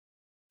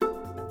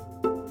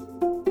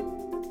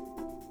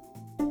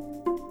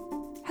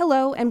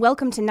Hello, and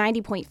welcome to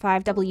 90.5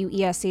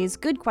 WESA's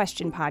Good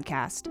Question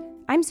podcast.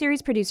 I'm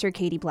series producer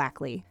Katie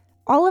Blackley.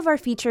 All of our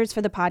features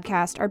for the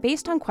podcast are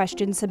based on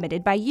questions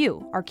submitted by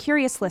you, our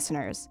curious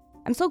listeners.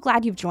 I'm so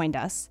glad you've joined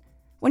us.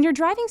 When you're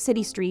driving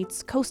city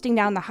streets, coasting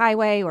down the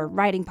highway, or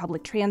riding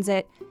public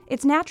transit,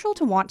 it's natural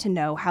to want to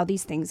know how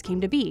these things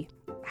came to be.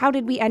 How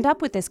did we end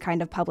up with this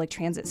kind of public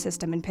transit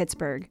system in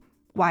Pittsburgh?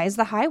 Why is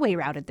the highway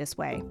routed this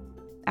way?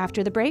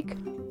 After the break,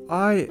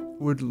 I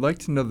would like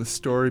to know the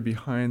story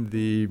behind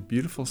the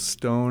beautiful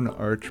stone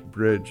arch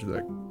bridge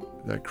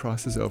that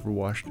crosses over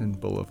Washington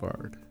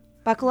Boulevard.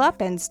 buckle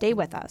up and stay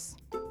with us.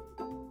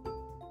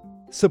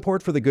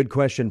 Support for the Good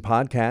Question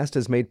podcast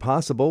is made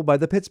possible by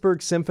the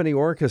Pittsburgh Symphony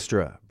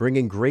Orchestra,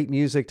 bringing great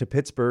music to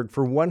Pittsburgh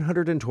for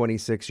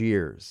 126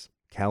 years.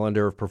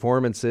 Calendar of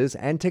performances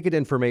and ticket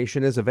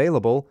information is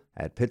available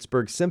at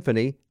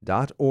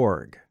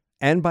pittsburghsymphony.org.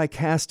 And by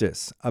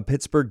Castus, a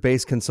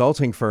Pittsburgh-based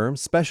consulting firm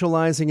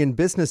specializing in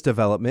business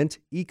development,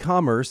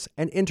 e-commerce,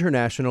 and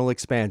international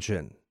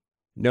expansion.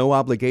 No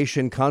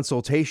obligation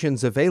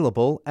consultations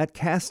available at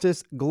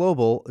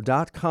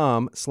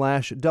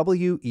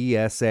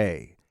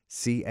castusglobal.com/WESA.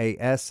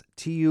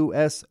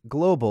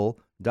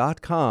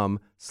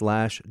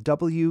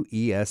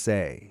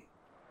 castusglobal.com/WESA.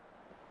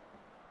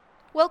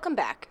 Welcome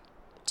back.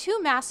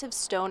 Two massive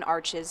stone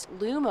arches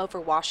loom over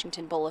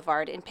Washington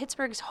Boulevard in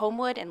Pittsburgh's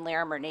Homewood and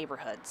Larimer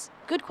neighborhoods.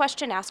 Good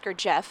Question asker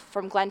Jeff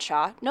from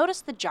Glenshaw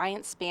noticed the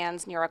giant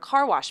spans near a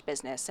car wash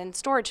business and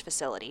storage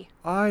facility.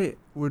 I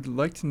would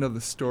like to know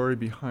the story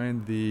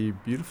behind the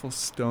beautiful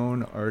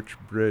stone arch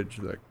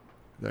bridge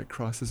that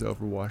crosses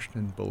over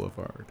Washington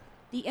Boulevard.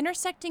 The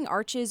intersecting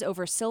arches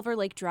over Silver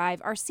Lake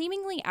Drive are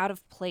seemingly out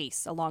of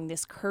place along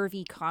this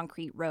curvy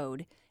concrete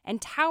road and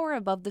tower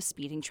above the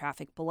speeding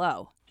traffic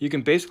below. You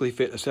can basically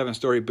fit a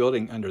 7-story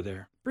building under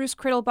there. Bruce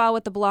Criddlebaugh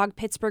with the blog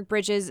Pittsburgh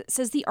Bridges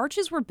says the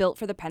arches were built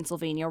for the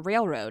Pennsylvania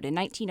Railroad in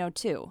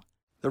 1902.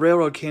 The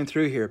railroad came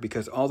through here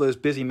because all those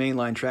busy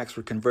mainline tracks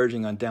were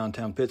converging on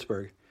downtown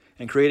Pittsburgh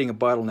and creating a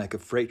bottleneck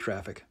of freight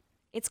traffic.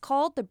 It's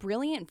called the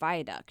Brilliant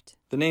Viaduct.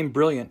 The name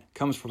Brilliant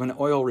comes from an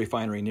oil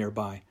refinery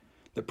nearby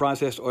that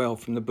processed oil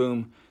from the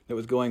boom that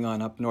was going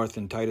on up north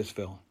in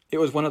Titusville. It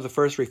was one of the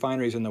first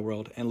refineries in the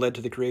world and led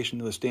to the creation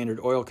of the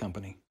Standard Oil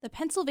Company. The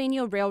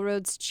Pennsylvania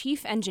Railroad's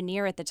chief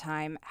engineer at the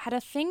time had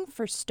a thing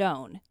for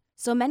stone,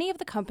 so many of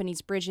the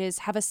company's bridges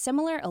have a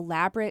similar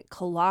elaborate,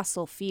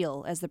 colossal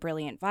feel as the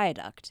Brilliant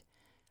Viaduct.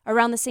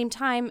 Around the same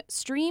time,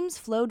 streams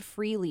flowed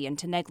freely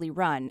into Negley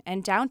Run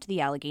and down to the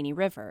Allegheny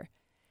River.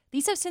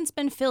 These have since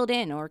been filled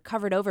in or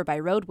covered over by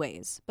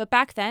roadways, but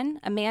back then,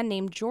 a man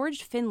named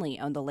George Finley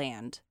owned the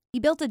land. He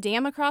built a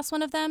dam across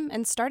one of them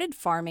and started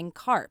farming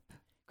carp.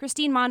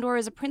 Christine Mondor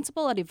is a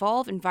principal at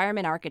Evolve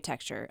Environment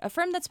Architecture, a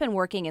firm that's been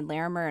working in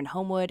Larimer and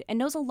Homewood and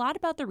knows a lot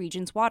about the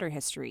region's water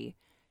history.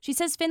 She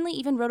says Finley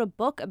even wrote a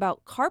book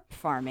about carp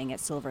farming at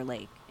Silver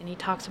Lake. And he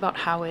talks about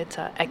how it's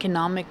an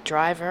economic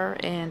driver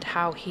and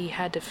how he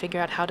had to figure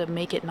out how to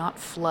make it not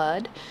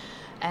flood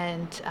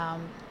and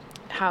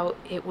how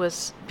it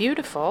was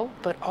beautiful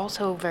but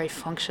also very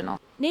functional.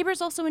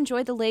 Neighbors also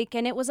enjoyed the lake,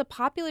 and it was a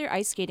popular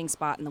ice skating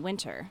spot in the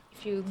winter.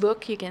 If you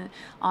look, you can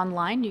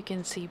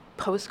see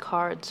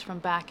postcards from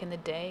back in the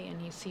day,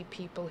 and you see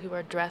people who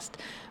are dressed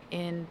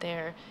in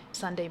their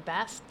Sunday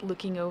best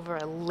looking over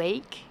a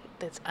lake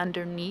that's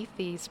underneath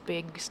these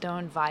big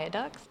stone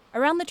viaducts.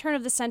 Around the turn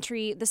of the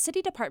century, the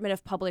City Department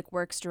of Public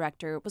Works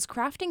director was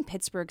crafting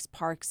Pittsburgh's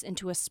parks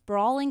into a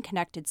sprawling,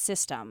 connected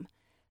system.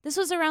 This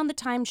was around the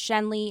time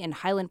Shenley and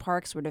Highland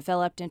Parks were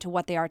developed into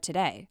what they are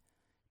today.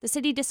 The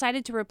city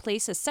decided to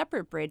replace a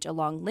separate bridge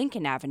along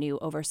Lincoln Avenue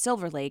over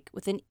Silver Lake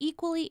with an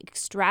equally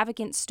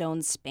extravagant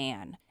stone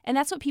span. And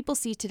that's what people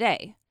see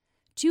today.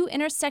 Two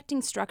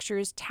intersecting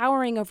structures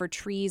towering over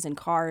trees and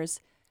cars.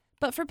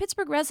 But for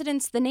Pittsburgh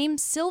residents, the name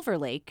Silver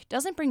Lake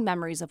doesn't bring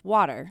memories of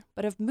water,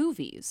 but of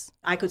movies.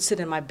 I could sit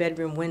in my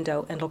bedroom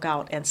window and look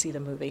out and see the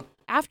movie.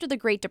 After the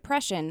Great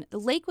Depression, the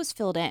lake was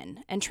filled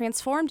in and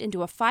transformed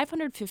into a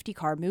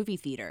 550-car movie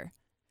theater.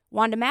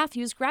 Wanda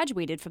Matthews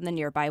graduated from the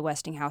nearby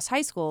Westinghouse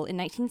High School in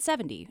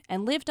 1970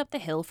 and lived up the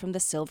hill from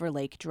the Silver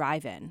Lake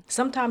Drive-In.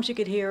 Sometimes you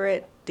could hear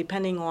it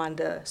depending on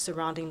the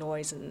surrounding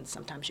noise, and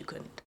sometimes you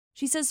couldn't.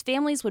 She says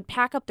families would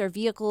pack up their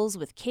vehicles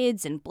with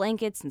kids and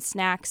blankets and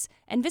snacks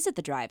and visit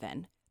the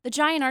drive-in. The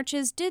giant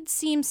arches did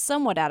seem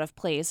somewhat out of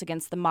place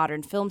against the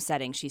modern film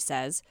setting, she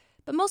says,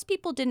 but most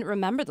people didn't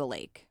remember the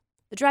lake.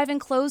 The drive-in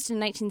closed in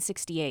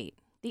 1968.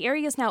 The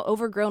area is now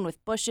overgrown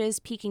with bushes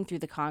peeking through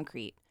the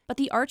concrete. But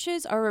the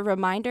arches are a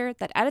reminder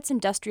that at its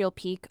industrial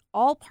peak,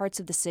 all parts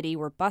of the city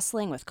were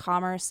bustling with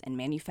commerce and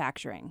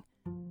manufacturing.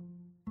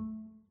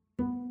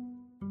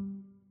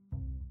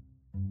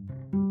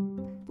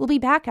 We'll be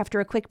back after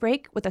a quick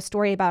break with a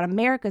story about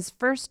America's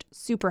first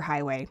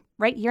superhighway,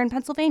 right here in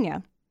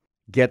Pennsylvania.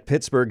 Get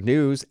Pittsburgh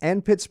news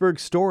and Pittsburgh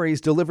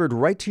stories delivered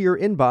right to your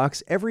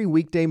inbox every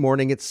weekday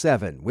morning at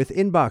 7 with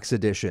Inbox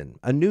Edition,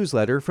 a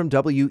newsletter from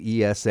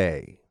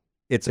WESA.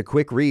 It's a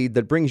quick read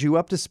that brings you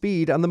up to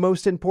speed on the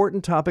most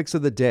important topics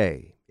of the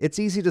day. It's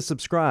easy to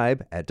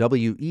subscribe at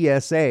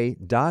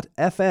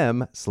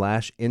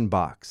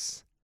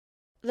wesa.fm/inbox.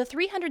 The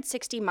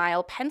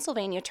 360-mile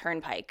Pennsylvania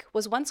Turnpike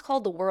was once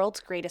called the world's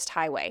greatest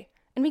highway,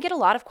 and we get a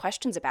lot of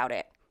questions about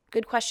it.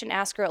 Good question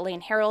asker Elaine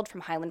Harold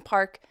from Highland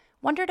Park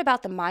wondered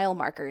about the mile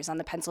markers on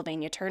the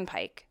Pennsylvania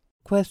Turnpike.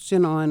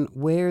 Question on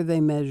where they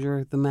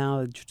measure the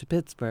mileage to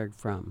Pittsburgh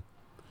from.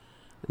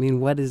 I mean,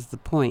 what is the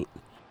point?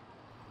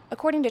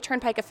 According to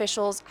Turnpike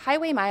officials,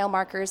 highway mile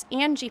markers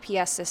and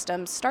GPS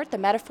systems start the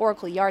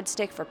metaphorical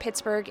yardstick for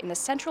Pittsburgh in the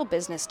central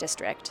business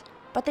district,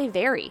 but they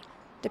vary.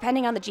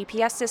 Depending on the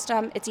GPS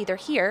system, it's either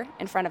here,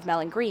 in front of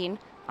Mellon Green,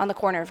 on the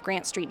corner of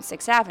Grant Street and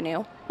 6th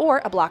Avenue,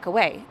 or a block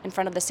away, in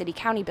front of the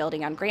City-County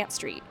building on Grant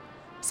Street.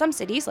 Some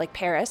cities, like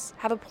Paris,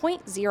 have a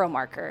 .0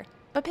 marker,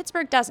 but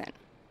Pittsburgh doesn't.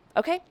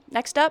 Okay,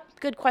 next up,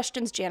 Good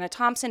Questions Jana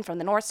Thompson from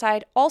the North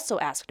Side also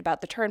asked about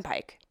the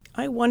Turnpike.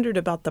 I wondered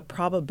about the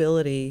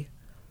probability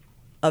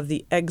of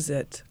the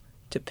exit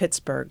to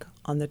Pittsburgh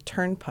on the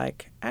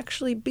Turnpike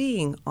actually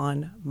being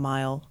on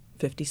mile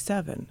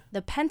 57.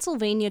 The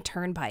Pennsylvania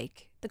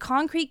Turnpike, the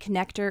concrete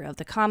connector of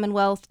the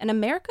Commonwealth and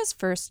America's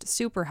first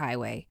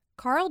superhighway.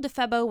 Carl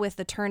DeFebo with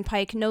the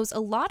Turnpike knows a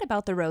lot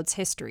about the road's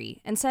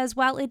history and says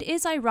while it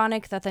is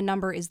ironic that the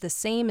number is the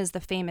same as the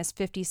famous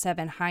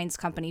 57 Heinz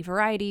Company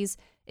varieties,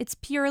 it's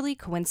purely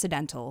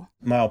coincidental.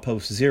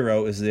 Milepost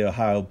 0 is the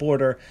Ohio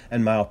border,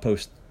 and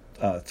milepost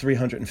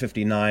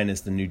 359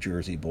 is the New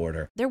Jersey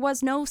border. There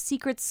was no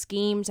secret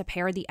scheme to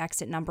pair the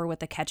exit number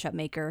with the ketchup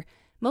maker.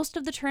 Most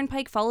of the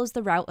Turnpike follows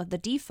the route of the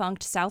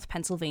defunct South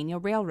Pennsylvania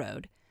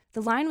Railroad.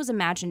 The line was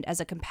imagined as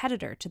a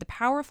competitor to the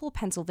powerful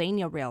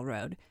Pennsylvania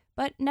Railroad,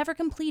 but never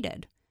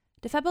completed.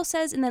 DeFebo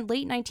says in the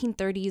late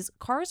 1930s,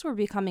 cars were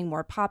becoming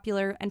more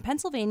popular and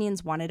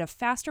Pennsylvanians wanted a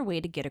faster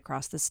way to get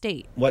across the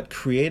state. What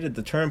created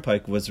the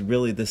Turnpike was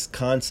really this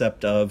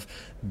concept of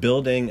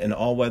building an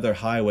all-weather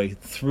highway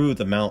through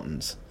the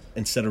mountains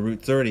instead of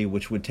Route 30,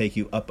 which would take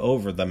you up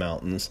over the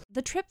mountains.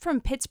 The trip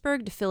from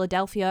Pittsburgh to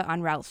Philadelphia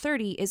on Route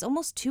 30 is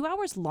almost 2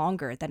 hours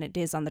longer than it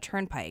is on the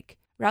Turnpike.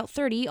 Route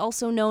 30,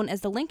 also known as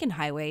the Lincoln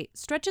Highway,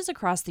 stretches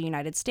across the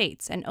United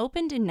States and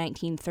opened in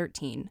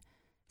 1913.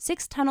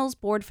 6 tunnels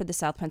bored for the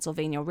South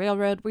Pennsylvania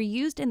Railroad were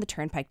used in the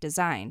Turnpike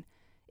design.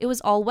 It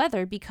was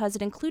all-weather because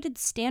it included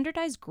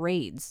standardized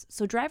grades,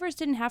 so drivers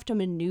didn't have to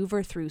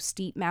maneuver through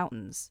steep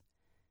mountains.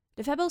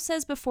 DeFebo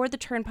says before the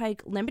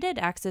Turnpike, limited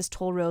access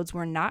toll roads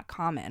were not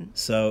common.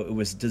 So it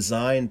was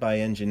designed by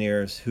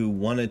engineers who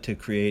wanted to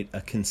create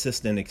a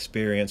consistent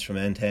experience from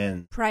end to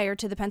end. Prior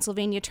to the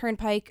Pennsylvania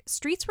Turnpike,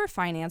 streets were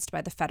financed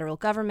by the federal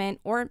government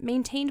or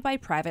maintained by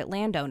private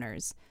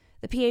landowners.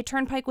 The PA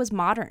Turnpike was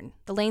modern.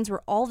 The lanes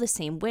were all the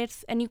same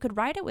width, and you could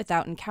ride it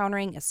without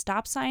encountering a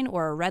stop sign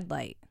or a red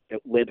light.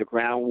 It laid the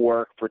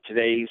groundwork for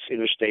today's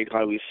interstate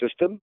highway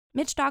system.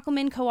 Mitch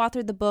Dockelman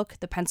co-authored the book,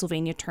 The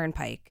Pennsylvania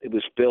Turnpike. It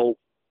was built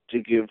to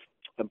give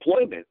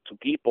employment to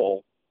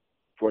people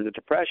for the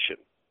Depression.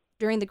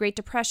 During the Great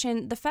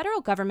Depression, the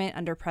federal government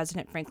under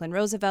President Franklin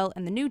Roosevelt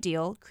and the New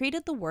Deal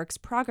created the Works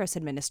Progress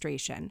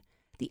Administration.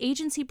 The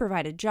agency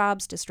provided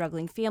jobs to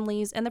struggling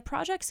families, and the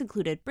projects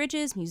included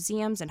bridges,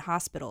 museums, and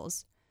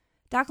hospitals.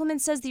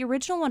 Dockelman says the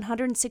original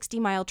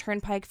 160-mile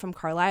turnpike from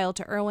Carlisle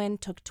to Irwin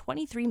took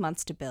 23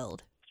 months to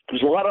build.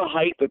 There's a lot of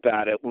hype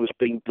about it when it was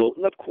being built,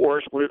 and of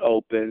course, when it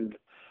opened,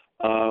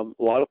 a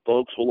lot of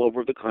folks all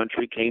over the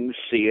country came to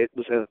see it. It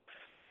was an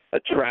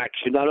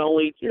attraction, not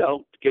only,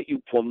 to get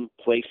you from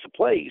place to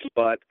place,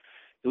 but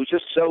it was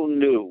just so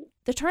new.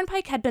 The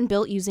turnpike had been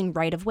built using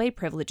right-of-way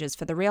privileges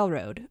for the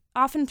railroad,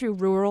 often through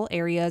rural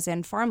areas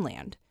and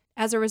farmland.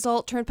 As a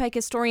result, Turnpike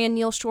historian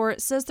Neil Shore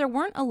says there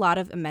weren't a lot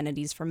of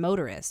amenities for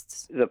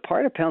motorists. The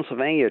part of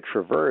Pennsylvania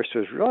traversed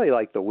was really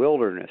like the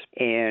wilderness,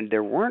 and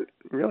there weren't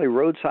really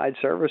roadside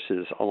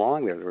services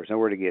along there. There was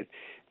nowhere to get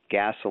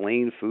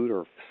gasoline, food,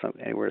 or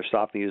anywhere to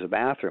stop and use a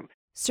bathroom.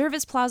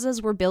 Service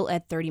plazas were built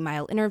at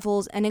 30-mile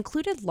intervals and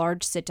included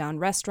large sit-down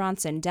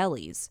restaurants and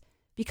delis.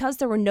 Because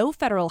there were no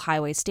federal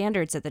highway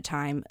standards at the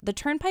time, the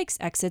Turnpike's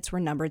exits were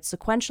numbered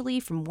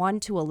sequentially from 1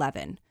 to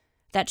 11.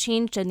 That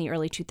changed in the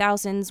early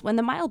 2000s when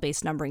the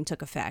mile-based numbering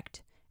took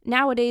effect.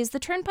 Nowadays, the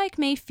Turnpike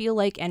may feel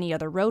like any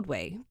other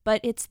roadway, but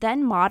its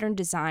then modern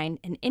design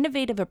and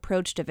innovative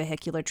approach to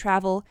vehicular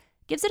travel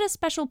gives it a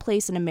special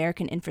place in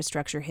American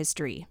infrastructure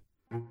history.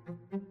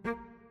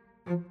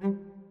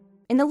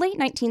 In the late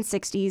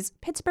 1960s,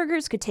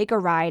 Pittsburghers could take a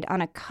ride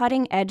on a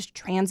cutting-edge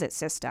transit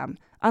system,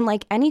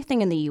 unlike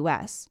anything in the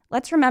U.S.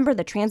 Let's remember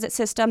the transit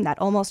system that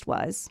almost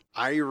was.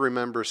 I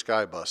remember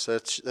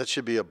Skybus. That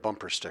should be a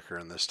bumper sticker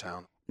in this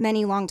town.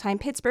 Many longtime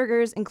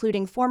Pittsburghers,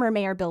 including former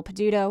Mayor Bill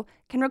Peduto,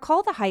 can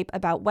recall the hype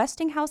about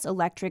Westinghouse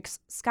Electric's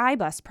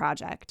Skybus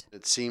project.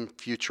 It seemed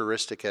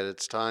futuristic at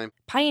its time.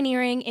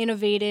 Pioneering,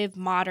 innovative,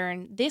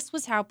 modern, this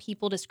was how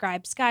people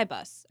described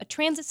Skybus, a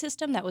transit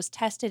system that was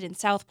tested in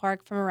South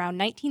Park from around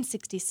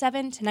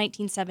 1967 to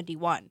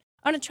 1971.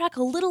 On a track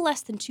a little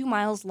less than 2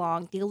 miles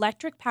long, the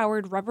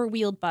electric-powered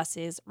rubber-wheeled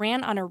buses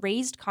ran on a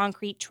raised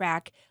concrete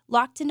track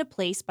locked into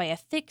place by a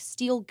thick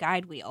steel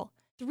guide wheel.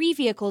 3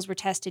 vehicles were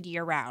tested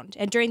year-round,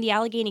 and during the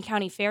Allegheny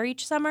County Fair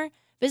each summer,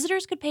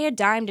 Visitors could pay a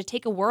dime to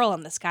take a whirl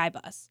on the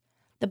Skybus.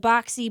 The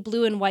boxy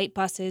blue and white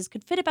buses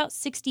could fit about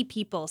 60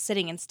 people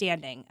sitting and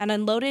standing and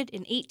unloaded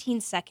in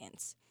 18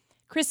 seconds.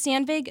 Chris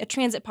Sandvig, a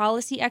transit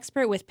policy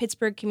expert with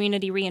Pittsburgh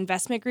Community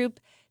Reinvestment Group,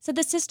 said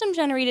the system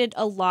generated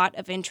a lot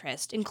of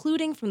interest,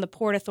 including from the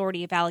Port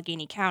Authority of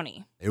Allegheny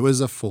County. It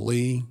was a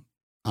fully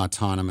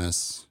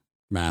autonomous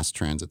mass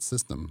transit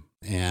system,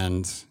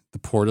 and the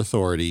Port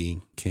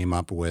Authority came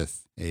up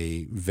with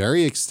a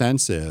very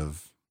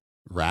extensive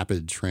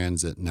rapid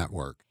transit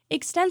network.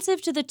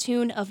 Extensive to the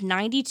tune of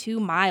 92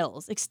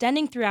 miles,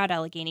 extending throughout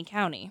Allegheny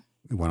County.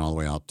 It went all the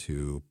way out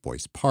to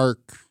Boyce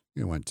Park.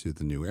 It went to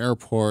the new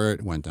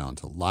airport, went down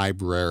to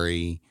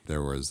Library.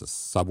 There was a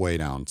subway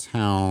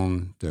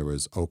downtown. There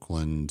was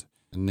Oakland.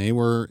 And they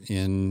were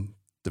in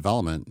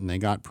development, and they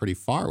got pretty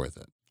far with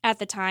it. At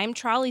the time,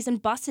 trolleys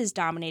and buses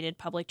dominated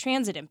public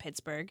transit in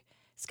Pittsburgh.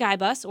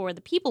 Skybus, or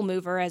the People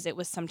Mover as it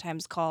was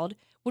sometimes called,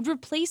 would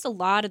replace a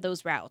lot of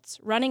those routes,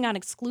 running on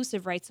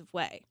exclusive rights of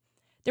way.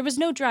 There was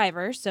no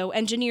driver, so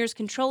engineers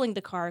controlling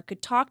the car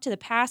could talk to the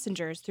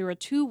passengers through a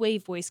two-way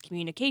voice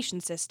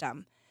communication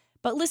system.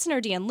 But listener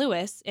Dan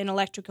Lewis, an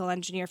electrical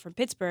engineer from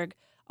Pittsburgh,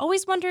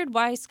 always wondered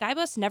why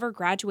Skybus never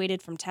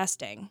graduated from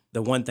testing.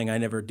 The one thing I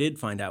never did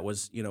find out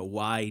was,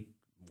 why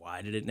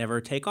did it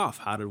never take off?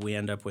 How did we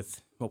end up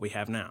with what we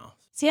have now?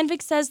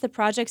 Sandvik says the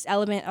project's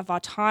element of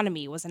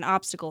autonomy was an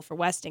obstacle for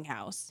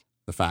Westinghouse.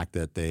 The fact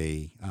that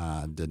they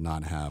did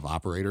not have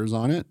operators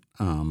on it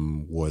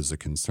was a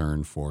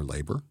concern for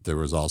labor. There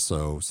was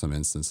also some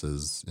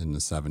instances in the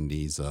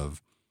 70s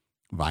of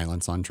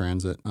violence on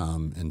transit.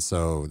 And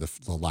so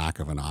the lack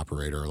of an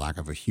operator, lack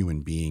of a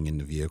human being in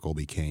the vehicle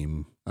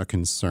became a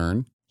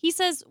concern. He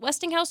says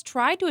Westinghouse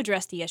tried to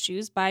address the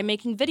issues by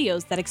making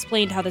videos that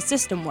explained how the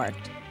system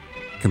worked.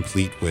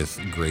 Complete with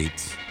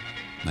great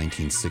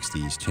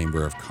 1960s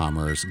Chamber of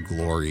Commerce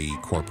Glory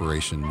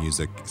Corporation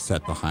music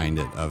set behind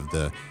it of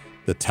the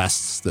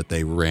tests that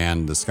they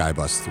ran the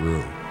Skybus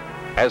through.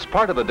 As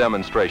part of the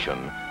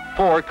demonstration,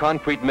 4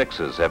 concrete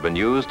mixes have been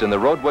used in the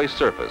roadway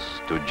surface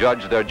to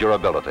judge their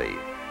durability.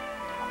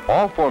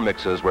 All 4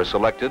 mixes were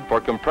selected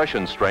for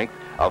compression strength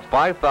of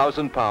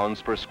 5,000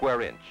 pounds per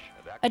square inch.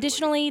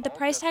 Additionally, the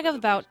price tag of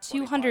about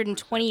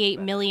 $228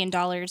 million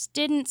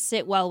didn't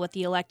sit well with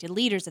the elected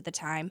leaders at the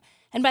time,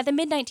 and by the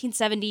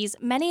mid-1970s,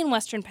 many in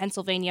western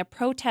Pennsylvania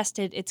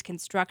protested its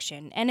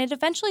construction, and it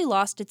eventually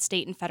lost its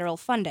state and federal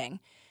funding.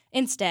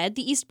 Instead,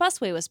 the East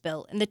Busway was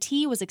built, and the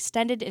T was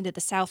extended into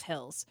the South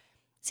Hills.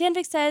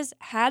 Sandvik says,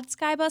 had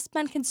Skybus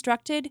been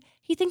constructed,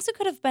 he thinks it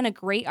could have been a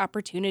great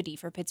opportunity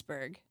for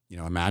Pittsburgh.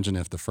 Imagine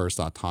if the first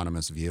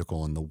autonomous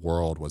vehicle in the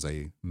world was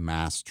a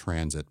mass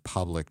transit,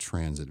 public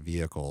transit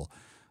vehicle,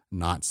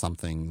 not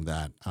something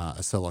that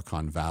a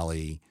Silicon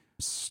Valley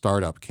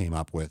startup came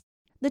up with.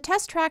 The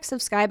test tracks of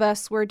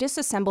Skybus were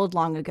disassembled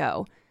long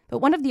ago, but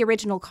one of the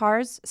original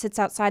cars sits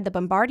outside the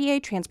Bombardier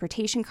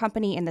Transportation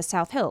Company in the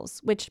South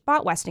Hills, which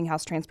bought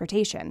Westinghouse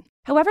Transportation.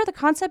 However, the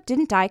concept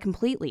didn't die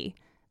completely.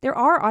 There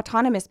are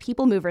autonomous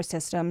people mover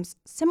systems,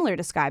 similar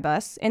to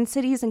Skybus, in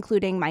cities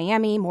including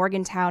Miami,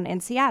 Morgantown,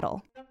 and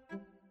Seattle.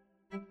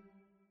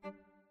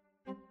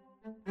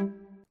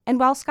 And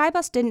while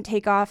Skybus didn't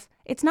take off,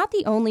 it's not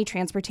the only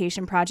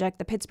transportation project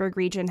the Pittsburgh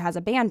region has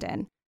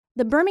abandoned.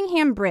 The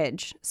Birmingham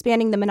Bridge,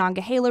 spanning the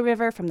Monongahela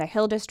River from the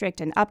Hill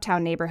District and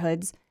Uptown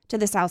neighborhoods to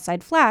the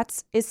Southside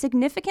Flats, is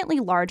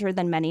significantly larger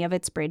than many of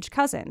its bridge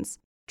cousins.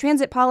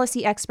 Transit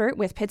policy expert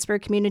with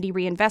Pittsburgh Community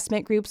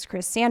Reinvestment Group's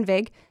Chris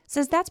Sandvig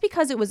says that's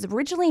because it was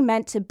originally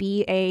meant to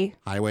be a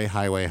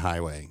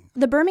highway.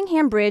 The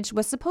Birmingham Bridge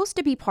was supposed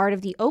to be part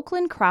of the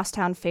Oakland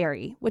Crosstown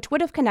Ferry, which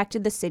would have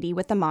connected the city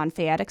with the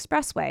Mon-Fayette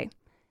Expressway.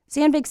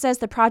 Sandvig says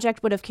the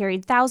project would have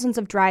carried thousands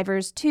of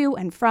drivers to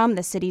and from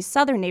the city's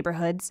southern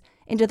neighborhoods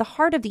into the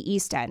heart of the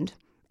East End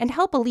and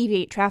help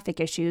alleviate traffic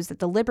issues at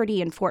the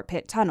Liberty and Fort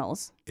Pitt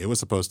tunnels. It was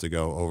supposed to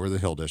go over the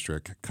Hill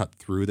District, cut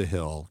through the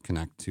hill,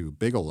 connect to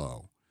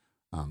Bigelow.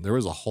 There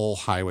was a whole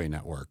highway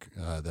network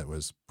that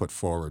was put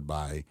forward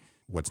by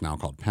what's now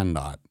called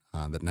PennDOT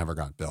that never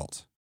got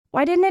built.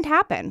 Why didn't it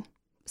happen?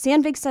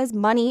 Sandvig says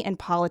money and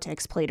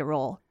politics played a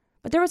role,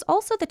 but there was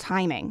also the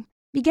timing.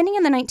 Beginning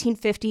in the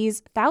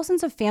 1950s,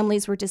 thousands of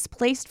families were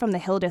displaced from the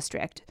Hill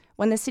District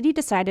when the city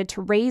decided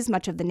to raze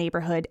much of the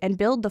neighborhood and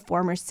build the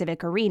former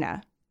Civic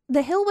Arena.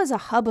 The Hill was a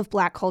hub of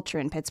Black culture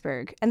in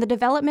Pittsburgh, and the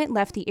development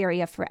left the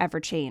area forever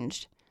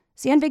changed.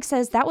 Sandvig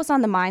says that was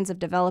on the minds of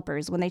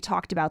developers when they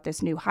talked about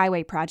this new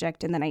highway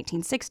project in the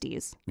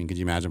 1960s. Could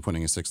you imagine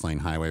putting a 6-lane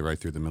highway right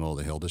through the middle of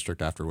the Hill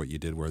District after what you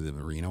did where the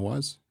arena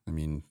was?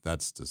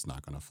 That's just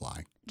not going to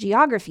fly.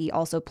 Geography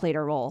also played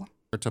a role.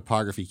 Our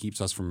topography keeps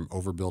us from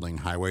overbuilding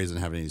highways and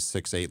having these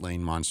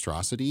 6-8-lane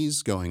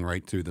monstrosities going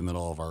right through the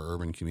middle of our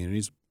urban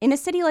communities. In a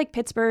city like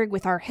Pittsburgh,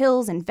 with our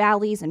hills and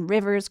valleys and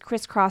rivers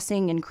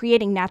crisscrossing and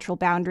creating natural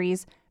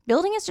boundaries,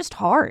 building is just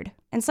hard,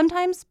 and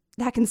sometimes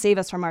that can save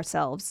us from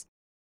ourselves.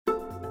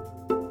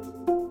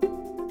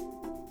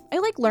 I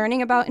like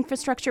learning about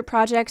infrastructure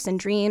projects and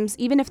dreams,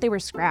 even if they were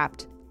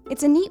scrapped.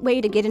 It's a neat way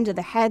to get into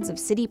the heads of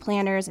city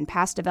planners and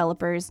past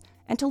developers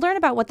and to learn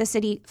about what the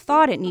city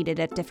thought it needed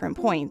at different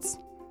points.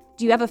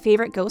 Do you have a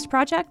favorite ghost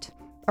project?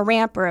 A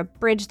ramp or a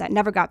bridge that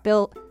never got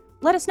built?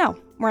 Let us know.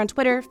 We're on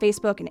Twitter,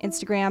 Facebook, and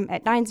Instagram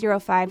at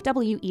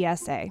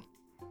 905WESA.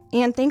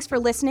 And thanks for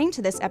listening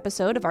to this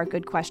episode of our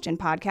Good Question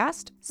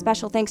podcast.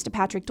 Special thanks to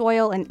Patrick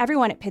Doyle and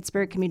everyone at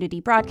Pittsburgh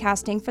Community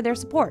Broadcasting for their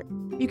support.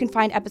 You can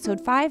find episode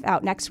 5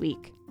 out next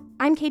week.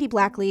 I'm Katie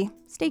Blackley.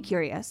 Stay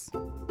curious.